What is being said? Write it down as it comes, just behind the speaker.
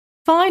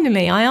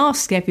finally, I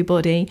ask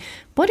everybody,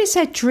 what is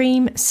their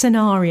dream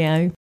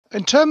scenario?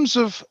 In terms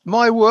of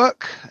my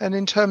work and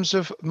in terms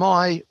of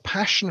my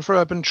passion for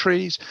urban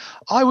trees,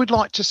 I would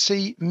like to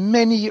see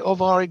many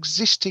of our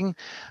existing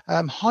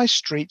high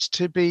streets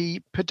to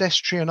be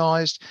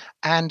pedestrianised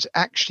and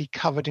actually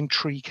covered in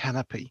tree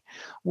canopy.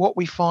 What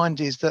we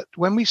find is that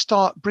when we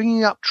start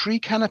bringing up tree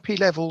canopy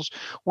levels,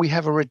 we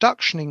have a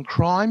reduction in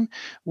crime,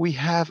 we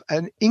have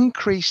an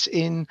increase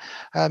in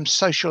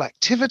social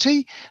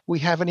activity, we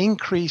have an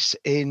increase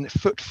in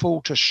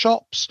footfall to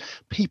shops,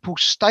 people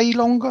stay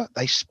longer,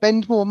 they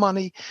spend more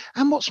money,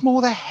 and what's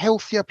more, they're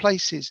healthier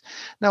places.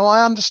 Now,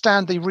 I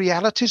understand the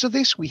realities of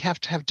this. We have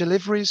to have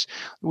deliveries,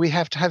 we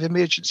have to have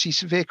emergency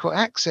vehicle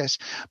access,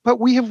 but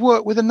we have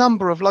worked with a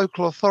number of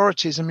local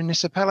authorities and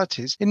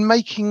municipalities in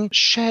making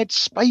shared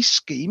space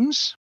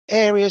schemes,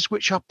 areas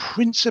which are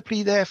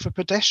principally there for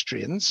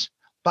pedestrians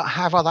but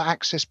have other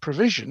access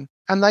provision,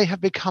 and they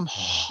have become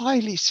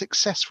highly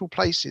successful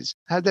places.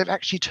 They've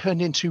actually turned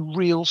into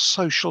real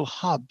social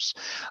hubs.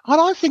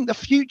 And I think the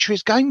future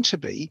is going to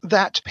be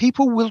that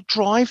people will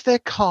drive their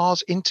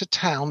cars into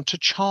town to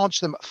charge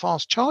them at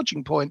fast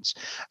charging points,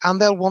 and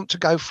they'll want to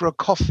go for a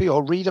coffee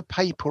or read a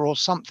paper or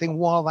something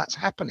while that's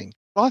happening.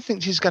 I think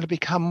this is going to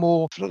become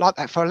more like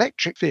that for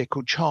electric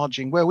vehicle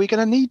charging, where we're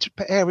going to need to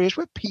put areas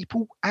where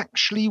people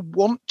actually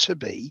want to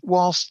be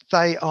whilst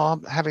they are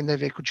having their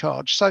vehicle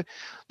charged. So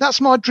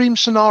that's my dream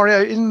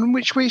scenario, in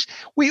which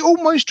we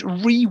almost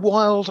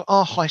rewild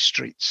our high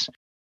streets.